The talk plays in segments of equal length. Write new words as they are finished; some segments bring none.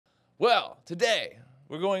Well, today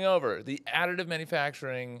we're going over the additive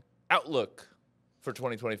manufacturing outlook for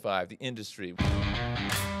 2025, the industry.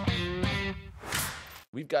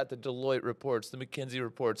 We've got the Deloitte reports, the McKinsey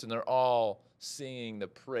reports, and they're all singing the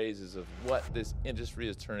praises of what this industry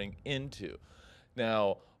is turning into.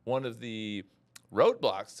 Now, one of the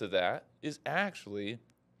roadblocks to that is actually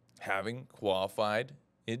having qualified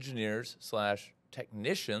engineers /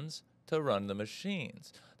 technicians to run the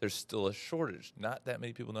machines. There's still a shortage. Not that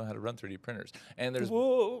many people know how to run 3D printers. And there's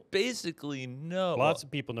basically no... Lots of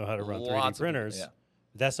people know how to run 3D printers. People,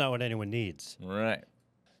 yeah. That's not what anyone needs. Right.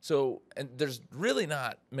 So, and there's really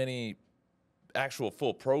not many actual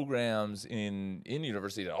full programs in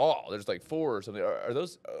university at all. There's like 4 or something. Are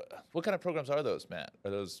those, what kind of programs are those, Matt? Are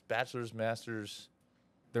those bachelor's, master's?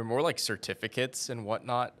 They're more like certificates and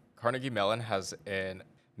whatnot. Carnegie Mellon has a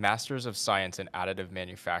Master's of Science in Additive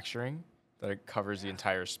Manufacturing that covers the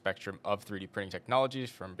entire spectrum of 3D printing technologies,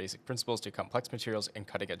 from basic principles to complex materials and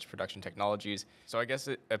cutting-edge production technologies. So I guess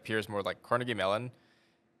it appears more like Carnegie Mellon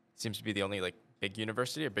seems to be the only big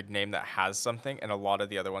university, a big name that has something, and a lot of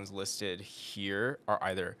the other ones listed here are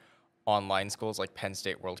either online schools like Penn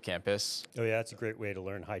State World Campus. Oh yeah, that's a great way to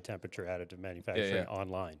learn high-temperature additive manufacturing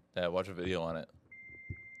online. Yeah, watch a video on it.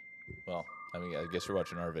 Well, I mean, I guess you're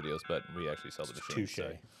watching our videos, but we actually sell the machine. Touche.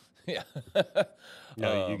 So. Yeah.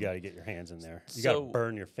 No, you got to get your hands in there. You got to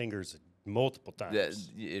burn your fingers multiple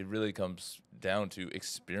times. It really comes down to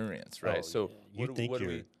experience, right? Oh, so yeah. You think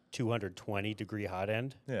you're 220-degree hot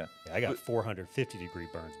end? Yeah. I got 450-degree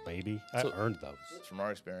burns, baby. I earned those. From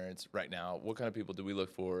our experience right now, what kind of people do we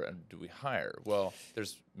look for and do we hire? Well,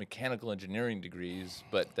 there's mechanical engineering degrees,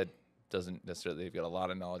 but that doesn't necessarily, they've got a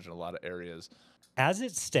lot of knowledge in a lot of areas. As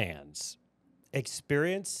it stands,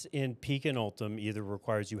 experience in Peak and ULTEM either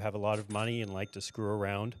requires you have a lot of money and like to screw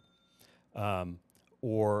around,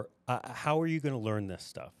 or how are you going to learn this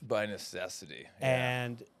stuff? By necessity.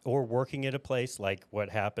 And or working at a place like what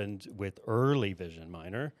happened with early Vision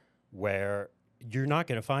Miner, where you're not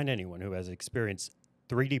going to find anyone who has experience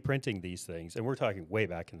 3D printing these things. And we're talking way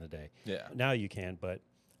back in the day. Yeah. Now you can, but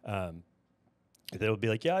they'll be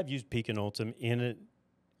like, yeah, I've used Peak and ULTEM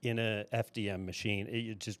in a FDM machine.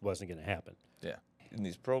 It just wasn't going to happen. Yeah. In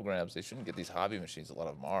these programs, they shouldn't get these hobby machines. A lot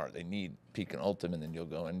of them are. They need Peak and ULTEM, and then you'll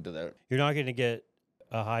go into their... You're not going to get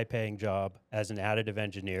a high-paying job as an additive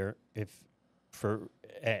engineer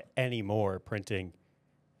anymore printing.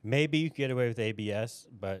 Maybe you can get away with ABS,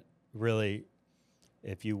 but really,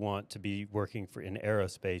 if you want to be working in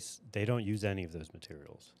aerospace, they don't use any of those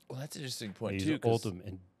materials. Well, that's an interesting point, they too, because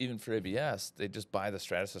and even for ABS, they just buy the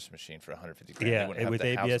Stratasys machine for $150,000. Yeah, and with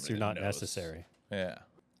ABS, you're not necessary. Yeah.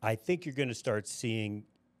 I think you're going to start seeing,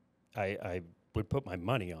 I would put my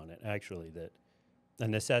money on it, actually, that a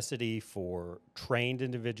necessity for trained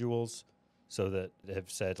individuals, so that have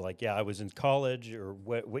said, yeah, I was in college, or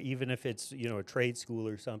even if it's, a trade school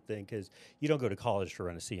or something, because you don't go to college to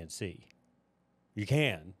run a CNC. You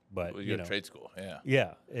can, but, you go to trade school, yeah.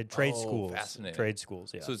 Yeah, at trade schools. Fascinating. Trade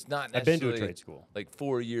schools, yeah. So it's not necessarily... I've been to a trade school.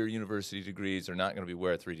 4-year university degrees are not going to be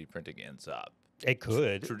where 3D printing ends up. It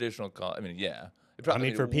could. Traditional college, yeah.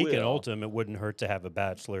 For Peak and ULTEM, it wouldn't hurt to have a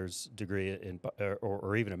bachelor's degree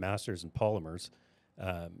or even a master's in polymers,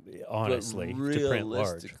 honestly, to print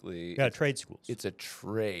large. Yeah, trade schools. It's a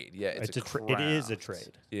trade. Yeah, it's a craft. It is a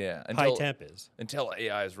trade. Yeah. High temp is. Until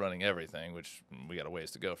AI is running everything, which we got a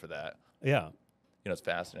ways to go for that. Yeah. It's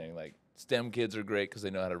fascinating. STEM kids are great because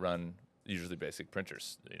they know how to run usually basic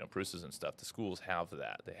printers, Prusa's and stuff. The schools have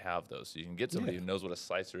that. They have those. So you can get somebody who knows what a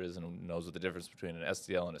slicer is and knows what the difference between an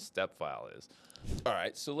STL and a step file is. All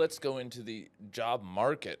right, so let's go into the job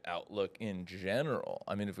market outlook in general.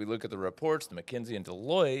 I mean, if we look at the reports, the McKinsey and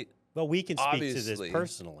Deloitte, well, we can speak to this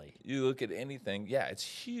personally. You look at anything, it's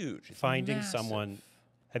huge. It's finding massive. Someone,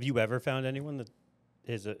 have you ever found anyone that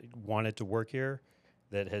has wanted to work here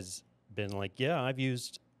that has been like, yeah, I've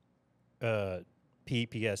used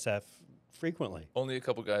PSF frequently? Only a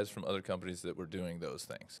couple guys from other companies that were doing those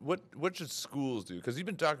things. What should schools do? Because you've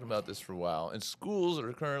been talking about this for a while, and schools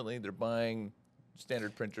are currently, they're buying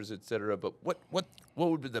standard printers, et cetera, but what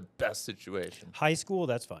would be the best situation? High school,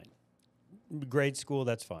 that's fine. Grade school,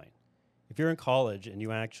 that's fine. If you're in college and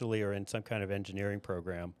you actually are in some kind of engineering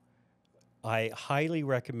program, I highly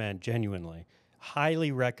recommend, genuinely,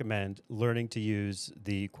 highly recommend learning to use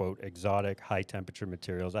the, quote, exotic high-temperature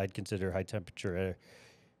materials. I'd consider high-temperature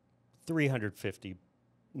 350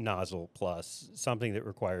 nozzle plus, something that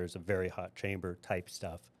requires a very hot chamber type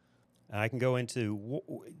stuff. And I can go into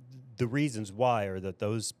the reasons why are that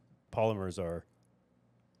those polymers are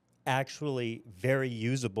actually very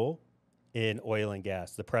usable in oil and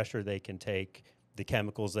gas. The pressure they can take, the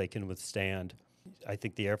chemicals they can withstand. I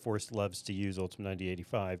think the Air Force loves to use ULTEM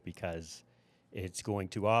 9085 because it's going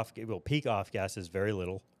to peak off gases very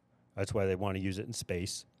little. That's why they want to use it in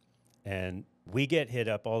space. And we get hit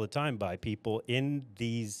up all the time by people in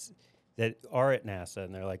these that are at NASA,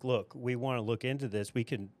 and they're like, look, we want to look into this. We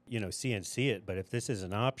can, CNC it, but if this is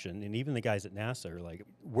an option, and even the guys at NASA are like,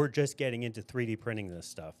 we're just getting into 3D printing this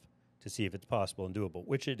stuff to see if it's possible and doable,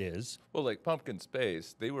 which it is. Well, like Pumpkin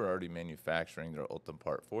Space, they were already manufacturing their ULTEM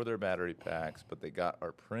part for their battery packs, but they got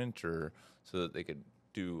our printer so that they could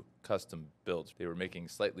do custom builds. They were making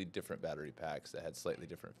slightly different battery packs that had slightly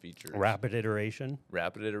different features. Rapid iteration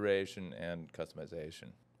and customization.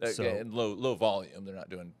 So, and low volume. They're not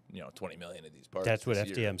doing 20 million of these parts. That's what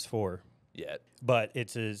this year FDM's for. Yet. But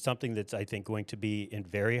it's something that's, I think, going to be in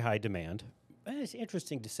very high demand. And it's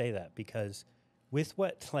interesting to say that because with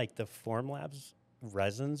what like the Formlabs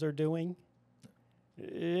resins are doing,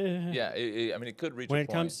 yeah, it could reach when a it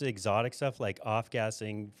comes to exotic stuff like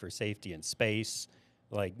off-gassing for safety in space,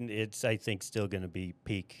 like it's, I think, still going to be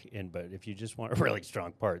peak in. But if you just want a really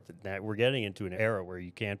strong part, that we're getting into an era where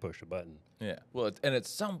you can push a button. Yeah, well, and at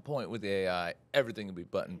some point with the AI, everything will be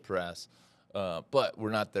button press. But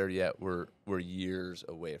we're not there yet. We're years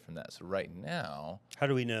away from that. So right now, how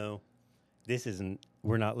do we know this isn't?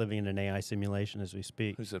 We're not living in an AI simulation as we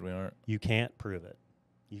speak. Who said we aren't? You can't prove it.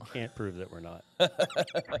 You can't prove that we're not.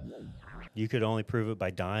 You could only prove it by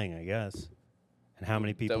dying, I guess. And how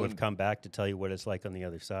many people have come back to tell you what it's like on the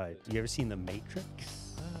other side? You ever seen The Matrix?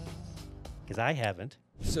 Because I haven't.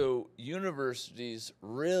 So universities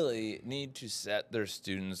really need to set their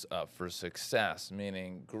students up for success,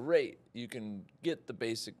 meaning, great, you can get the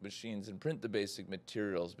basic machines and print the basic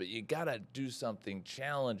materials, but you gotta do something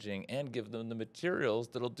challenging and give them the materials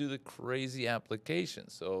that'll do the crazy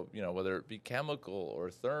applications. So, whether it be chemical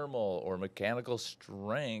or thermal or mechanical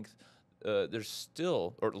strength, there's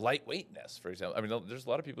still, or lightweightness, for example. I mean, there's a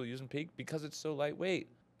lot of people using PEEK because it's so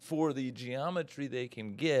lightweight. For the geometry they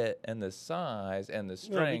can get and the size and the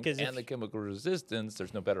strength and the chemical resistance,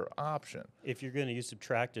 there's no better option. If you're going to use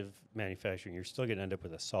subtractive manufacturing, you're still going to end up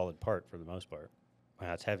with a solid part for the most part.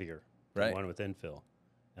 Wow, it's heavier than one with infill.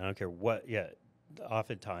 And I don't care what,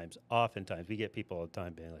 oftentimes we get people all the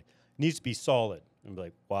time being like, it needs to be solid. And be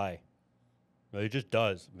like, why? Well, it just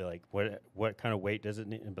does. And be like, what kind of weight does it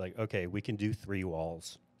need? And be like, okay, we can do 3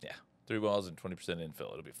 walls. Yeah, 3 walls and 20%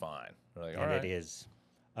 infill. It'll be fine. We're like, all right. It is.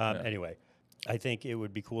 Anyway, I think it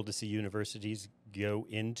would be cool to see universities go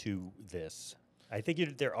into this. I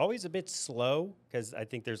think they're always a bit slow because I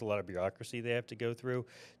think there's a lot of bureaucracy they have to go through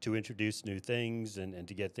to introduce new things and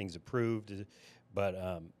to get things approved. But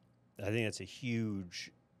I think that's a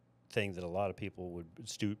huge thing that a lot of people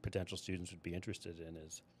potential students would be interested in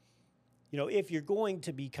is, if you're going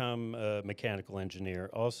to become a mechanical engineer,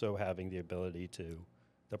 also having the ability to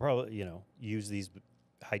probably, use these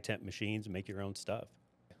high temp machines and make your own stuff.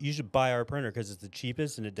 You should buy our printer because it's the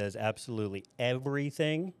cheapest and it does absolutely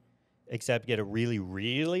everything except get a really,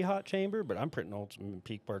 really hot chamber. But I'm printing ULTEM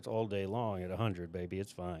PEEK parts all day long at 100, baby.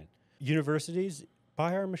 It's fine. Universities,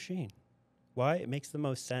 buy our machine. Why? It makes the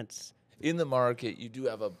most sense. In the market, you do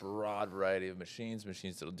have a broad variety of machines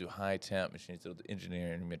that'll do high temp, machines that'll do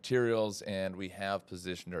engineering materials, and we have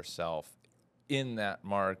positioned ourselves in that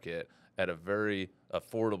market at a very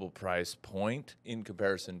affordable price point in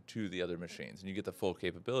comparison to the other machines. And you get the full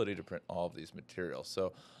capability to print all of these materials.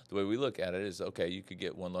 So the way we look at it is, okay, you could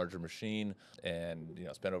get one larger machine and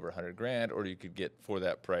spend over $100,000, or you could get for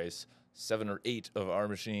that price 7 or 8 of our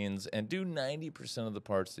machines and do 90% of the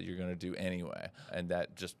parts that you're going to do anyway. And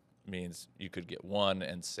that just means you could get one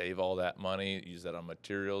and save all that money, use that on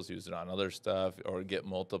materials, use it on other stuff, or get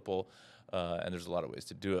multiple. And there's a lot of ways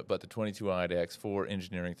to do it. But the 22 IDEX for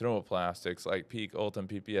engineering thermoplastics like PEEK, ULTEM,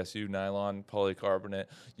 PPSU, nylon, polycarbonate,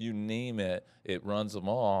 you name it, it runs them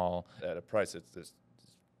all at a price that's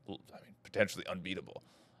potentially unbeatable.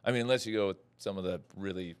 I mean, unless you go with some of the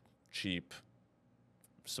really cheap,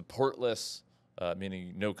 supportless,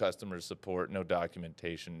 meaning no customer support, no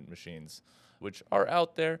documentation machines, which are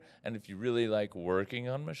out there. And if you really like working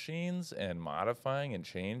on machines and modifying and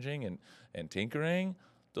changing and tinkering,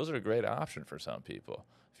 those are a great option for some people.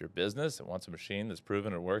 If you're a business that wants a machine that's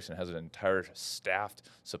proven it works and has an entire staffed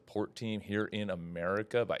support team here in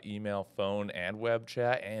America by email, phone, and web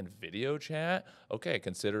chat and video chat, okay,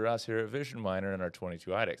 consider us here at Vision Miner and our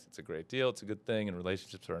 22 IDEX. It's a great deal. It's a good thing, and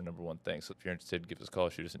relationships are our number one thing. So if you're interested, give us a call,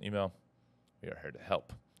 shoot us an email. We are here to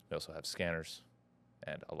help. We also have scanners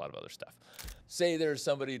and a lot of other stuff. Say there's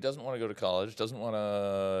somebody who doesn't want to go to college, doesn't want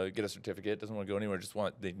to get a certificate, doesn't want to go anywhere,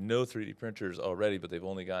 they know 3D printers already, but they've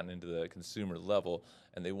only gotten into the consumer level,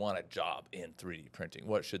 and they want a job in 3D printing.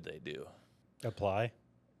 What should they do? Apply.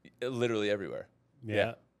 Literally everywhere.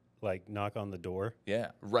 Yeah. Like knock on the door.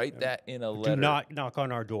 Yeah. Write that in a letter. Do not knock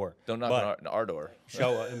on our door. Don't knock on our door.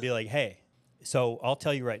 Show up and be like, hey. So I'll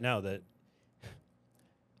tell you right now that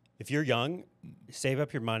if you're young, save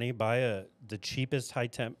up your money, buy the cheapest high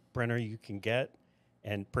temp printer you can get,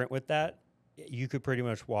 and print with that. You could pretty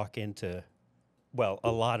much walk into, well,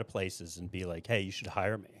 a lot of places and be like, hey, you should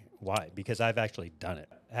hire me. Why? Because I've actually done it.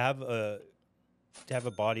 Have a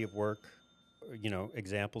body of work,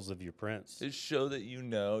 examples of your prints. To show that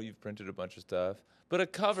you've printed a bunch of stuff. But a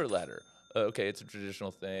cover letter, okay, it's a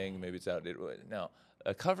traditional thing. Maybe it's outdated. Now,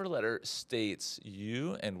 a cover letter states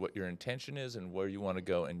you and what your intention is and where you want to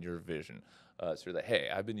go and your vision. So you're like, hey,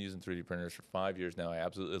 I've been using 3D printers for 5 years now. I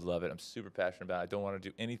absolutely love it. I'm super passionate about it. I don't want to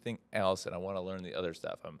do anything else, and I want to learn the other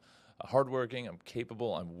stuff. I'm hardworking. I'm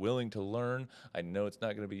capable. I'm willing to learn. I know it's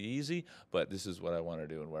not going to be easy, but this is what I want to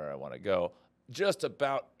do and where I want to go. Just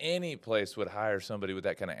about any place would hire somebody with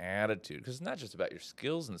that kind of attitude, because it's not just about your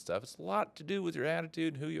skills and stuff. It's a lot to do with your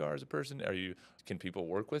attitude, who you are as a person. Can people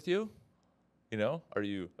work with you? Are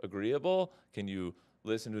you agreeable? Can you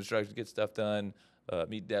listen to instructions, get stuff done,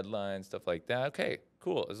 meet deadlines, stuff like that? Okay,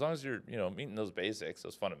 cool. As long as you're, meeting those basics,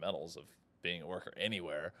 those fundamentals of being a worker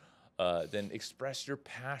anywhere, then express your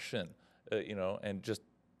passion, and just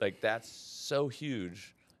like that's so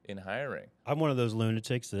huge in hiring. I'm one of those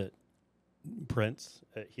lunatics that prints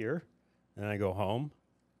here, and I go home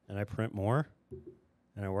and I print more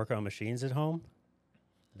and I work on machines at home,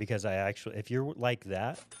 because if you're like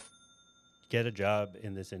that, get a job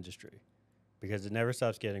in this industry, because it never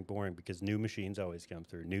stops getting boring, because new machines always come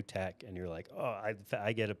through, new tech, and you're like, oh,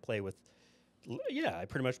 I get to play with, I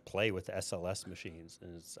pretty much play with SLS machines,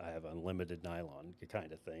 and I have unlimited nylon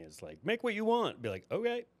kind of thing. It's like, make what you want. Be like,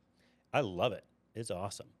 okay. I love it. It's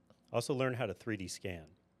awesome. Also learn how to 3D scan.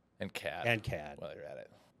 And CAD. While you're at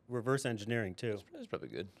it. Reverse engineering, too. That's probably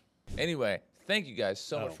good. Anyway, thank you guys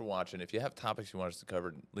so much for watching. If you have topics you want us to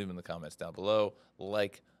cover, leave them in the comments down below.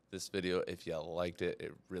 Like this video if you liked it.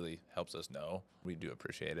 It really helps us know. We do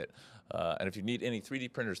appreciate it. And if you need any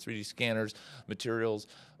 3D printers, 3D scanners, materials,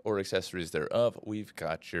 or accessories thereof, we've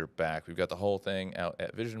got your back. We've got the whole thing out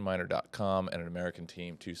at visionminer.com and an American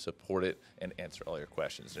team to support it and answer all your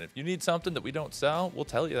questions. And if you need something that we don't sell, we'll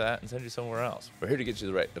tell you that and send you somewhere else. We're here to get you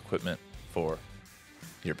the right equipment for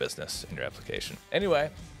your business and your application. Anyway,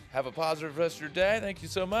 have a positive rest of your day. Thank you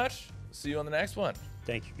so much. See you on the next one.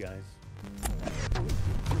 Thank you, guys.